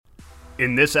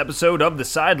In this episode of The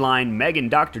Sideline, Meg and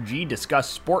Dr. G discuss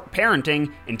sport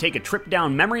parenting and take a trip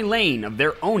down memory lane of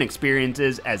their own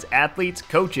experiences as athletes,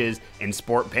 coaches, and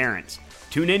sport parents.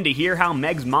 Tune in to hear how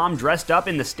Meg's mom dressed up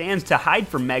in the stands to hide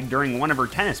from Meg during one of her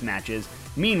tennis matches.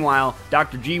 Meanwhile,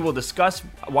 Dr. G will discuss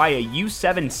why a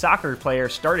U7 soccer player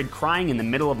started crying in the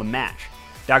middle of a match.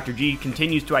 Dr. G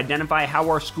continues to identify how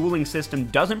our schooling system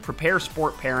doesn't prepare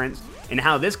sport parents and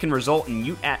how this can result in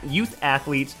youth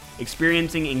athletes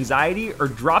experiencing anxiety or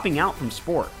dropping out from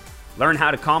sport. Learn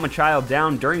how to calm a child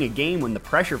down during a game when the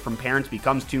pressure from parents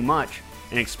becomes too much,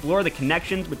 and explore the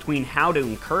connections between how to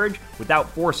encourage without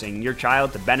forcing your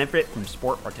child to benefit from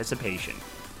sport participation.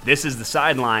 This is The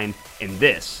Sideline, and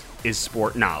this is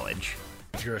Sport Knowledge.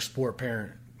 If you're a sport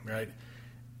parent, right,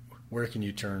 where can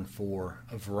you turn for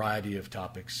a variety of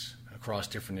topics across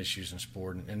different issues in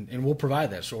sport? And we'll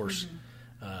provide that source.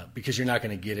 Because you're not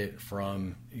going to get it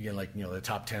from the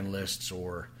top 10 lists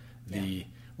or the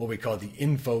what we call the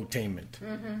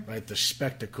infotainment, right? The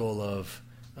spectacle of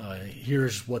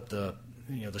here's what the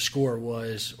score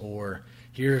was, or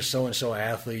here's so and so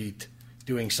athlete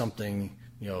doing something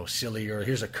silly, or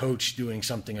here's a coach doing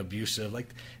something abusive.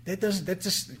 Like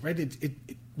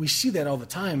we see that all the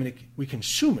time, and we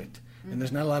consume it, and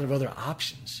there's not a lot of other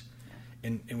options,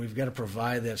 and we've got to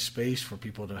provide that space for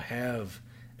people to have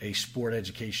a sport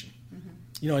education.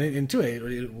 And too,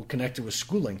 it will connect it with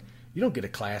schooling. You don't get a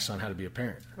class on how to be a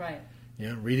parent. Right.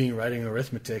 Reading, writing,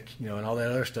 arithmetic, and all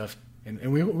that other stuff. And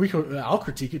I'll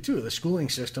critique it too. The schooling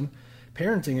system,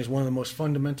 parenting is one of the most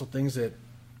fundamental things that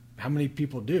how many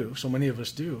people do, so many of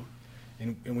us do,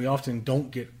 and we often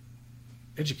don't get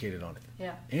educated on it.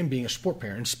 Yeah. And being a sport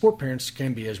parent. And sport parents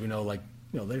can be, as we know,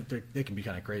 they can be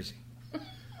kind of crazy.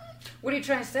 What are you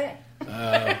trying to say?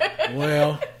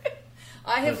 Well...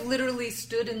 I have literally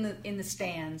stood in the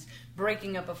stands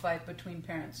breaking up a fight between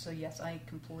parents. So yes, I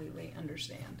completely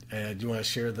understand. Do you want to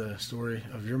share the story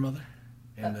of your mother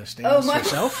in the stands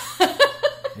yourself?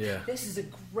 Yeah. This is a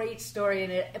great story,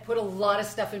 and it put a lot of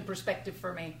stuff in perspective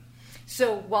for me.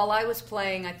 So while I was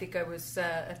playing, I think I was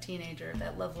a teenager,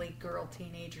 that lovely girl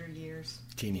teenager years.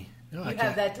 Teeny. No, you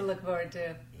have that to look forward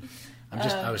to.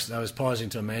 I was pausing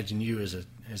to imagine you as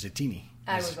a teeny.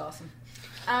 I was awesome.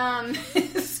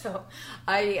 So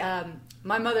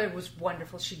my mother was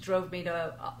wonderful. She drove me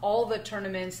to all the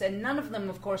tournaments, and none of them,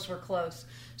 of course, were close.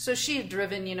 So she had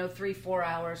driven, 3-4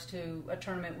 hours to a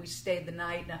tournament. We stayed the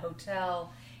night in a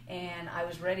hotel, and I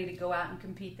was ready to go out and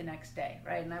compete the next day,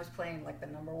 right? And I was playing like the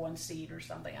number 1 seed or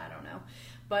something, I don't know.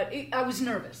 But I was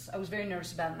nervous. I was very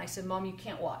nervous about it. And I said, Mom, you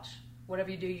can't watch. Whatever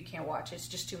you do, you can't watch. It's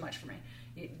just too much for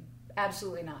me.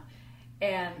 Absolutely not.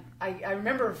 And I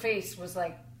remember her face was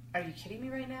like, are you kidding me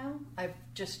right now? I've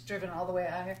just driven all the way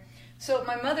out here. So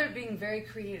my mother, being very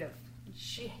creative,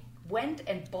 she went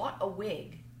and bought a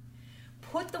wig,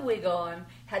 put the wig on,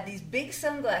 had these big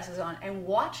sunglasses on, and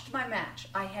watched my match.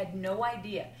 I had no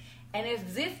idea. And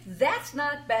as if that's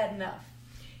not bad enough,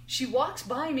 she walks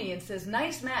by me and says,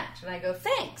 nice match. And I go,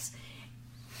 thanks.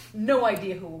 No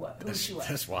idea who she was.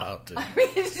 That's wild, too. I mean,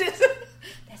 it's just,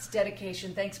 that's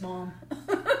dedication. Thanks, Mom.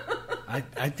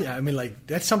 I mean,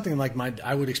 that's something like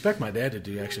I would expect my dad to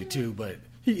do actually too, but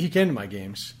he came to my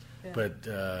games, but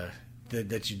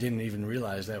that you didn't even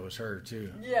realize that was her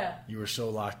too. Yeah. You were so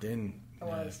locked in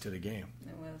to the game.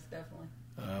 It was, definitely.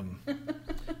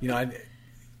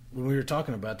 When we were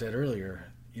talking about that earlier,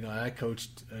 I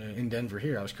coached in Denver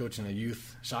here. I was coaching a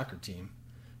youth soccer team.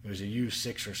 It was a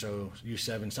U6 or so,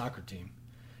 U7 soccer team,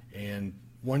 and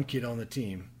one kid on the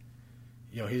team,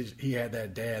 he had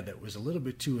that dad that was a little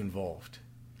bit too involved,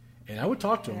 and I would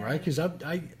talk to him, right? Because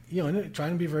I trying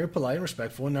to be very polite and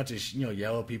respectful, and not just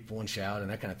yell at people and shout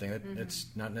and that kind of thing. That's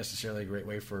not necessarily a great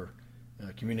way for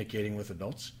communicating with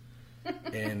adults.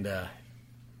 And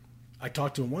I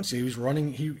talked to him once. He was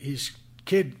running. His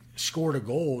kid scored a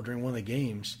goal during one of the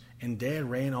games, and Dad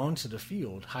ran onto the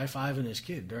field, high-fiving his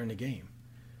kid during the game.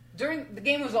 During the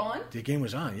game was on? The game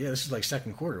was on. Yeah, this is like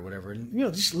second quarter or whatever. And,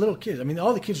 just little kids. I mean,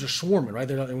 all the kids are swarming,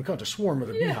 right? And we call it the swarm or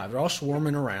the beehive. They're all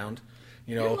swarming around.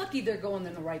 You're lucky they're going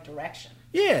in the right direction.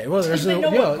 Yeah, well, there's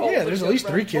there's at least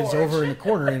 3 kids over in the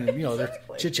corner, and exactly.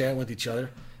 They're chit-chatting with each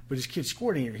other. But his kid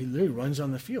scored, and he literally runs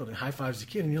on the field and high-fives the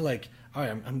kid. And you're like, all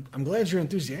right, I'm glad you're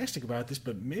enthusiastic about this,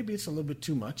 but maybe it's a little bit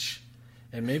too much,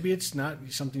 and maybe it's not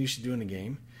something you should do in the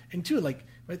game. And two,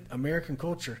 right, American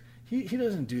culture, he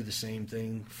doesn't do the same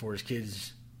thing for his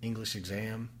kid's English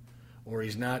exam, or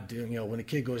he's not doing, when a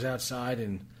kid goes outside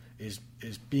and is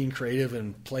being creative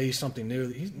and plays something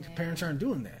new, parents aren't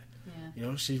doing that.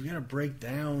 Yeah. So you've got to break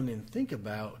down and think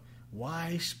about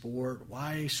why sport,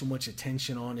 why so much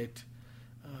attention on it,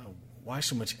 why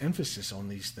so much emphasis on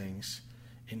these things,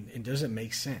 And does it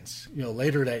make sense?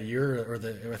 Later that year,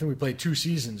 I think we played 2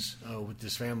 seasons with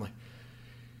this family.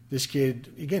 This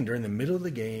kid, again, during the middle of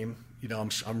the game,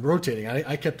 I'm rotating.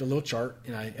 I kept a little chart,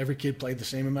 and every kid played the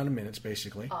same amount of minutes,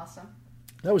 basically. Awesome.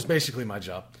 That was basically my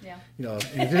job. Yeah.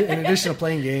 In addition to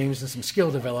playing games and some skill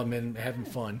development, having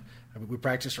fun, we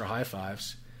practiced for high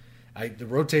fives. I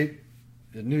rotate.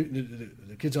 The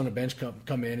kids on the bench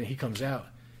come in, and he comes out.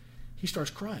 He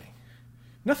starts crying.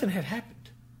 Nothing had happened.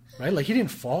 Right, like he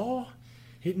didn't fall.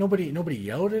 Nobody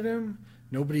yelled at him.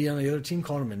 Nobody on the other team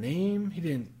called him a name. He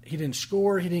didn't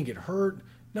score. He didn't get hurt.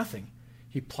 Nothing.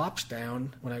 He plops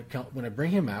down when I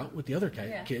bring him out with the other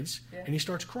kids, and he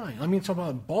starts crying. I mean, talking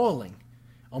about bawling,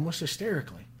 almost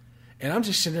hysterically. And I'm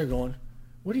just sitting there going,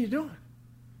 "What are you doing?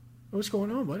 What's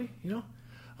going on, buddy?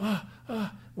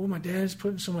 Well, my dad's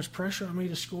putting so much pressure on me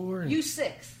to score." And, you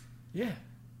 6th. Yeah.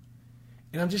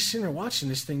 And I'm just sitting there watching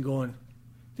this thing going,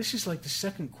 this is like the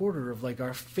second quarter of like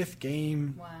our 5th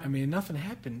game. Wow. I mean, nothing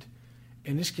happened.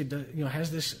 And this kid,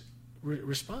 has this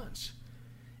response.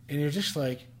 And you're just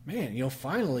like, man,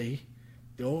 finally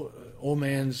the old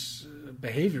man's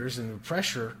behaviors and the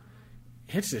pressure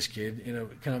hits this kid in a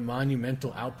kind of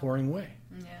monumental outpouring way.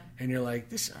 Yeah. And you're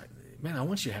like, man, I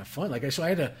want you to have fun. Like, so I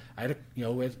had to,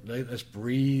 let's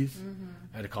breathe. Mm-hmm.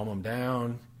 I had to calm him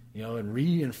down, and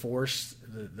reinforce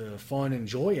the fun and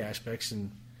joy aspects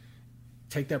and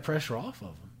take that pressure off of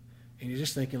them. And you're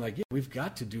just thinking like, yeah, we've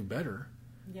got to do better.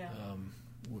 Yeah.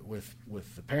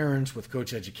 With the parents, with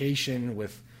coach education,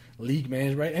 with league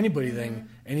management, right?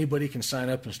 Anybody can sign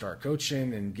up and start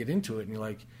coaching and get into it. And you're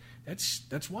like,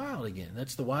 that's wild again.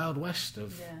 That's the Wild West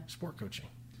of sport coaching.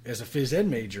 As a phys ed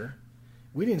major,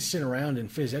 we didn't sit around in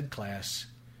phys ed class,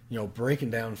 breaking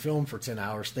down film for 10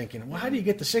 hours thinking, well, how do you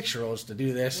get the 6-year-olds to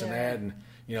do this and that? And,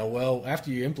 well,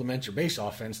 after you implement your base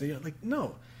offense, they're like,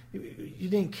 no. You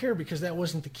didn't care because that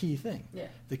wasn't the key thing. Yeah.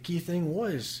 The key thing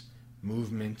was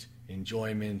movement,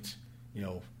 enjoyment,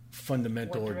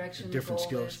 fundamental or different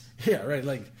skills. Is. Yeah, right.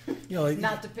 Like,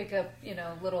 not to pick up,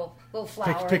 little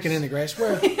flowers. Picking in the grass.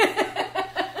 Well,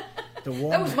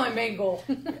 that was my main goal.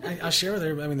 I'll share with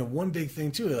everybody. I mean, the one big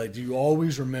thing too, like you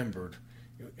always remembered,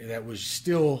 that was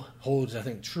still holds, I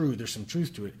think, true. There's some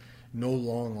truth to it. No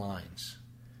long lines,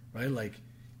 right? Like,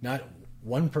 not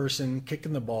one person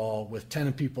kicking the ball with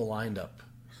 10 people lined up.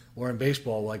 Or in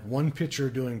baseball, like one pitcher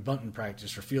doing bunting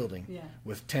practice or fielding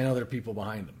with 10 other people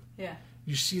behind him. Yeah.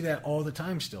 You see that all the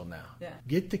time still now. Yeah.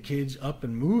 Get the kids up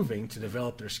and moving to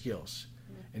develop their skills.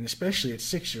 Yeah. And especially at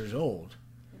 6 years old.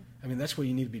 I mean, that's what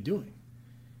you need to be doing.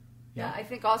 Yeah, I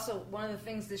think also one of the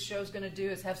things this show's going to do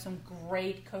is have some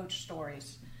great coach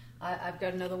stories. I've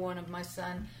got another one of my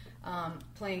son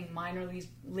playing minor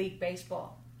league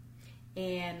baseball.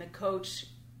 And the coach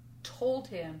told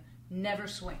him, never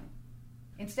swing.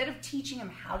 Instead of teaching him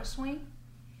how to swing,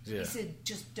 he said,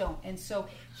 just don't. And so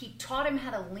he taught him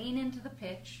how to lean into the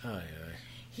pitch.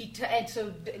 And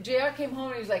so JR came home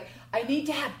and he was like, I need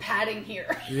to have padding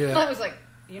here. Yeah. I was like,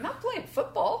 you're not playing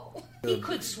football. He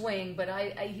could swing, but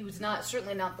he was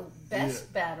certainly not the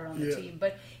best batter on the team.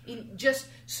 But just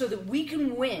so that we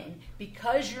can win,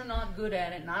 because you're not good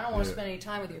at it, and I don't want to spend any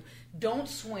time with you, don't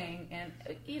swing. And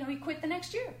he quit the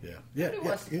next year. Nobody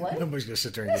wants to play. Nobody's going to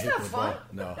sit there and get hit with the ball.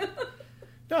 No.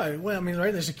 No. Well, I mean,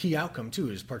 right. There's a key outcome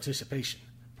too, is participation,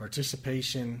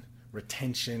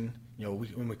 retention.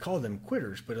 When we call them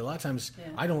quitters, but a lot of times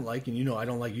I don't like, and I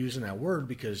don't like using that word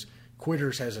because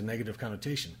quitters has a negative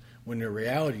connotation. When the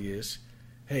reality is,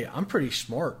 hey, I'm pretty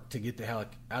smart to get the hell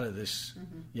out of this.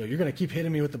 Mm-hmm. You're going to keep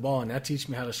hitting me with the ball and not teach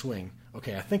me how to swing.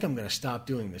 Okay, I think I'm going to stop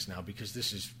doing this now because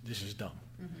this is dumb.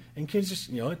 Mm-hmm. And kids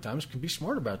just, at times can be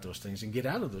smart about those things and get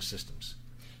out of those systems.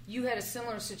 You had a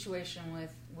similar situation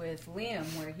with Liam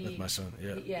where with my son,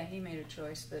 he made a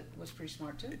choice that was pretty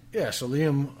smart too. Yeah, so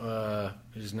Liam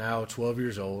is now 12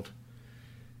 years old.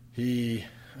 He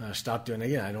stopped doing,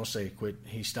 again, I don't say quit.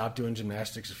 He stopped doing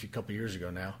gymnastics a couple years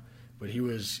ago now. But he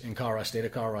was in state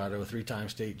of Colorado, a 3-time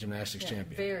state gymnastics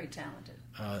champion. Very talented.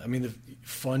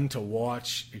 Fun to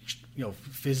watch.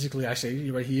 Physically, I say,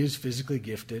 right, he is physically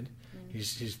gifted. Mm-hmm.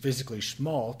 He's physically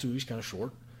small too. He's kind of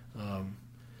short, and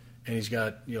he's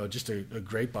got just a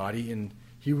great body. And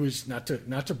he was not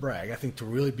to brag. I think to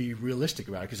really be realistic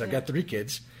about it, because I've got 3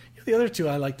 kids. The other 2,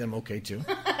 I like them okay too.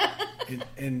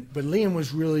 But Liam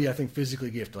was really, I think, physically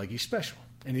gifted. Like, he's special,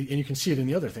 and you can see it in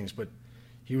the other things, but.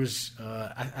 He was,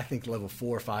 I think, level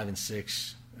 4, 5, and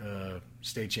 6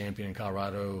 state champion in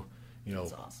Colorado.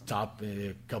 That's awesome. Top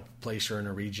couple placer in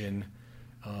a region.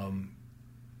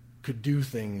 Could do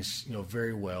things,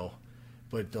 very well.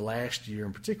 But the last year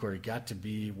in particular, it got to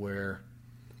be where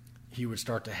he would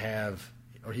start to have,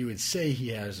 or he would say he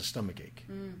has a stomach ache.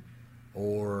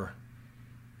 or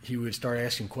he would start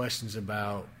asking questions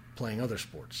about playing other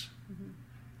sports. Mm-hmm.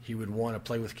 He would want to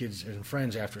play with kids and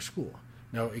friends after school.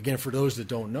 Now, again, for those that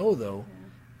don't know, though,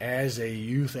 as a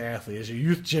youth athlete, as a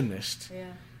youth gymnast,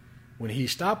 when he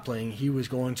stopped playing, he was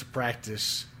going to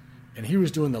practice, and he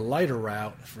was doing the lighter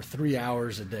route for 3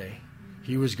 hours a day. Mm-hmm.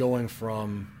 He was going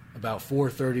from about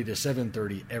 4:30 to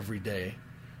 7:30 every day,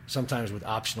 sometimes with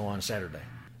optional on Saturday.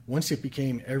 Once it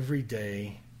became every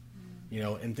day,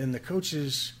 and then the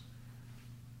coaches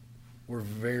were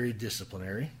very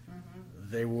disciplinary.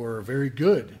 Mm-hmm. They were very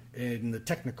good in the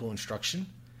technical instruction.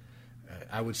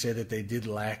 I would say that they did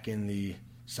lack in the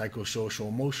psychosocial,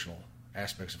 emotional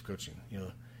aspects of coaching,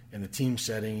 in the team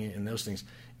setting and those things.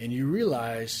 And you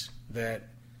realize that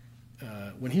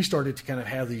when he started to kind of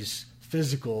have these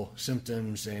physical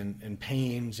symptoms and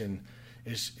pains,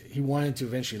 he wanted to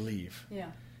eventually leave.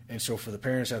 Yeah. And so for the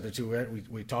parents out there too,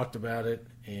 we talked about it,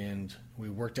 and we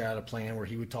worked out a plan where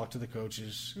he would talk to the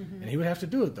coaches, and he would have to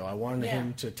do it though. I wanted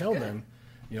him to tell them,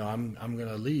 I'm going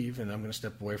to leave and I'm going to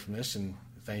step away from this, and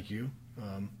thank you.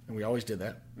 And we always did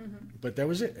that, but that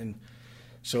was it. And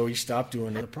so he stopped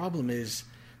doing it. The problem is,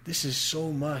 this is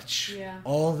so much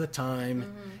all the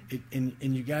time, and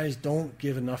you guys don't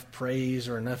give enough praise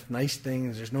or enough nice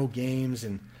things. There's no games,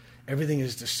 and everything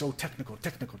is just so technical,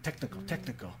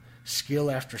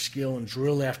 skill after skill and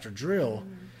drill after drill,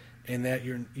 and that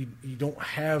you don't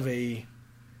have a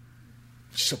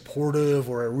supportive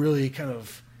or a really kind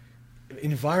of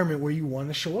environment where you want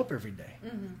to show up every day.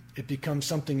 It becomes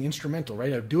something instrumental,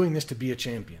 right? I'm doing this to be a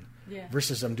champion,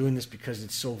 versus I'm doing this because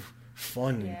it's so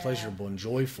fun and pleasurable and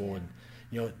joyful. And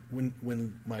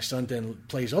when my son then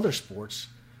plays other sports,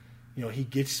 he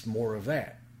gets more of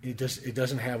that. It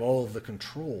doesn't have all of the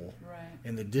control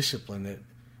and the discipline that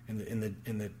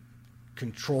in the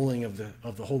controlling of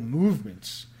the whole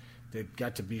movements that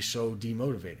got to be so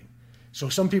demotivating. So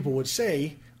some people would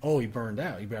say, "Oh, he burned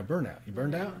out. He got burnout. You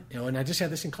burned out." And I just had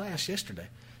this in class yesterday.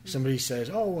 Somebody says,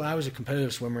 "Oh, well, I was a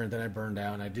competitive swimmer, and then I burned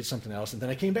out, and I did something else, and then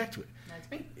I came back to it."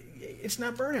 That's me. It's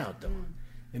not burnout, though.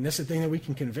 And that's the thing that we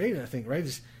can convey, I think, right?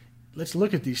 Is let's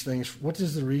look at these things. What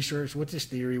is the research? What's this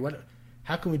theory?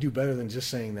 How can we do better than just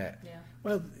saying that? Yeah.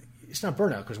 Well, it's not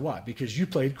burnout, because why? Because you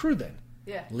played crew then.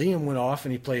 Yeah. Liam went off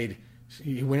and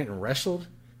he went and wrestled,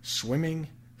 swimming,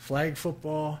 flag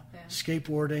football,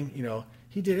 skateboarding.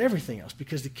 He did everything else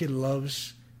because the kid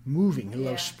loves moving. He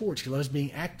loves sports. He loves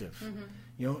being active.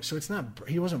 So it's not,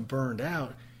 he wasn't burned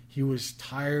out. He was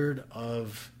tired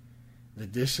of the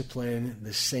discipline,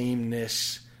 the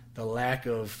sameness, the lack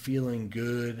of feeling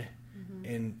good,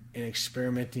 and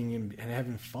experimenting and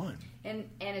having fun. And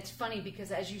it's funny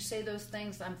because as you say those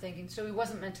things, I'm thinking, so he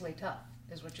wasn't mentally tough,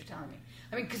 is what you're telling me.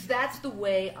 I mean, because that's the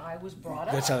way I was brought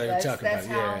up. That's how they were talking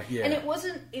about it. Yeah. And it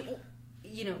wasn't,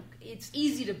 it's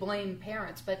easy to blame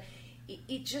parents, but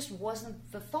it just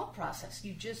wasn't the thought process.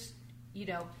 You just,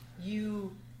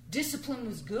 discipline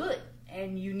was good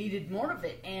and you needed more of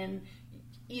it. And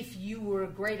if you were a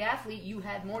great athlete, you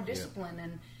had more discipline. Yeah.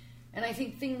 And I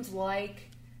think things like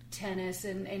tennis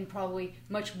and probably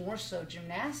much more so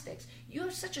gymnastics, you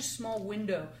have such a small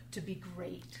window to be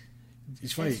great.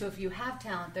 It's funny. And so if you have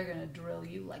talent, they're going to drill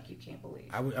you like you can't believe.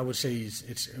 I would say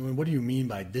what do you mean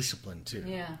by discipline too?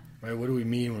 Yeah. Right. What do we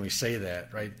mean when we say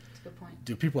that? Right. That's a good point.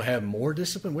 Do people have more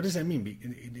discipline? What does that mean?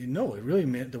 No, it really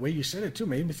meant the way you said it too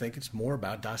made me think it's more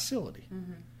about docility.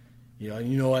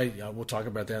 We'll talk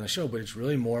about that on the show, but it's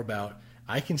really more about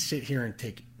I can sit here and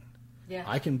take it. Yeah.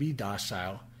 I can be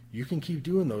docile. You can keep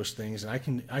doing those things, and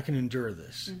I can endure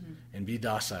this and be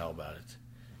docile about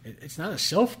it. It's not a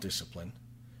self-discipline.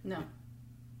 No.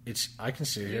 I can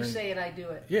sit here. You say it, I do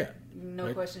it. Yeah.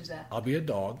 No questions asked. I'll be a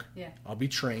dog. Yeah. I'll be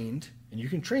trained, and you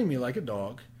can train me like a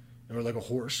dog or like a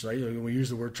horse, right? We use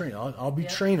the word train. I'll be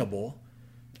trainable.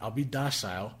 I'll be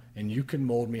docile, and you can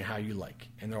mold me how you like.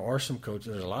 And there's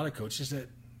a lot of coaches that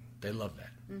they love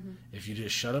that. If you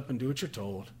just shut up and do what you're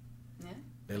told,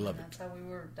 they love it. That's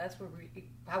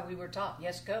how we were taught.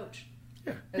 Yes, coach.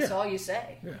 Yeah. That's all you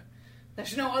say. Yeah.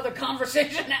 There's no other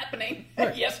conversation happening.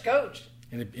 Right. Yes, coach.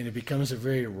 And it becomes a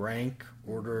very rank,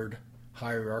 ordered,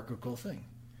 hierarchical thing.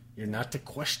 You're not to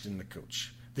question the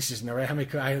coach. This is never.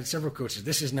 I had several coaches.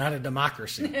 This is not a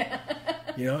democracy.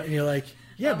 And you're like,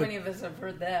 how many of us have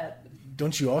heard that?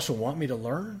 Don't you also want me to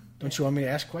learn? Don't you want me to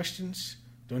ask questions?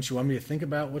 Don't you want me to think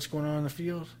about what's going on in the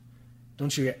field?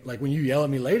 Don't you, like when you yell at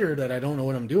me later that I don't know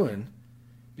what I'm doing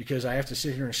because I have to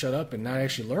sit here and shut up and not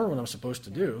actually learn what I'm supposed to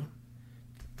do?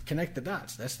 Connect the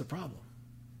dots. That's the problem.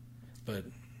 But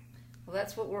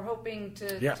that's what we're hoping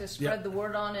to spread the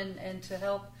word on and to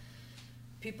help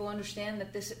people understand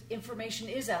that this information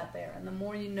is out there, and the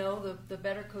more you know, the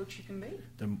better coach you can be.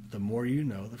 The more you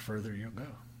know, the further you'll go.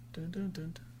 Dun, dun,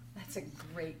 dun, dun. That's a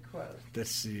great quote.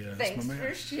 That's Thanks my man.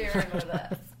 for sharing with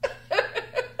us.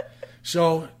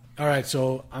 So, all right.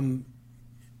 So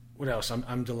what else?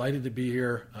 I'm delighted to be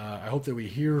here. I hope that we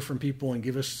hear from people and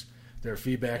give us their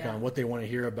feedback on what they want to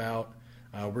hear about.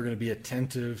 We're going to be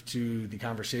attentive to the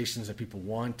conversations that people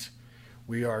want.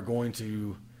 We are going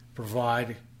to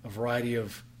provide a variety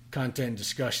of content,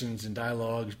 discussions, and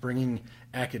dialogues, bringing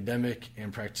academic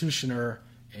and practitioner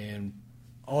and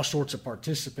all sorts of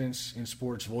participants in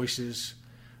sports voices.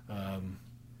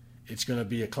 It's going to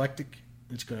be eclectic.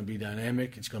 It's going to be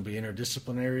dynamic. It's going to be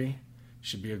interdisciplinary.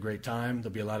 Should be a great time.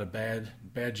 There'll be a lot of bad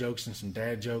jokes and some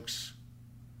dad jokes.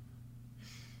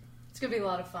 It's going to be a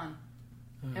lot of fun.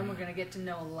 And we're going to get to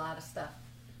know a lot of stuff.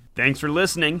 Thanks for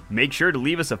listening. Make sure to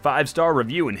leave us a 5-star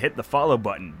review and hit the follow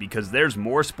button because there's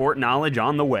more sport knowledge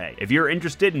on the way. If you're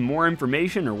interested in more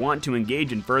information or want to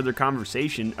engage in further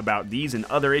conversation about these and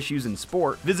other issues in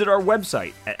sport, visit our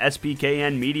website at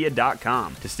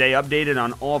spknmedia.com. To stay updated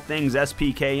on all things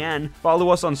SPKN, follow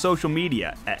us on social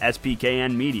media at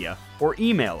SPKN Media or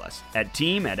email us at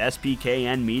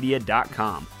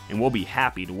team@spknmedia.com, and we'll be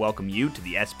happy to welcome you to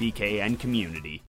the SPKN community.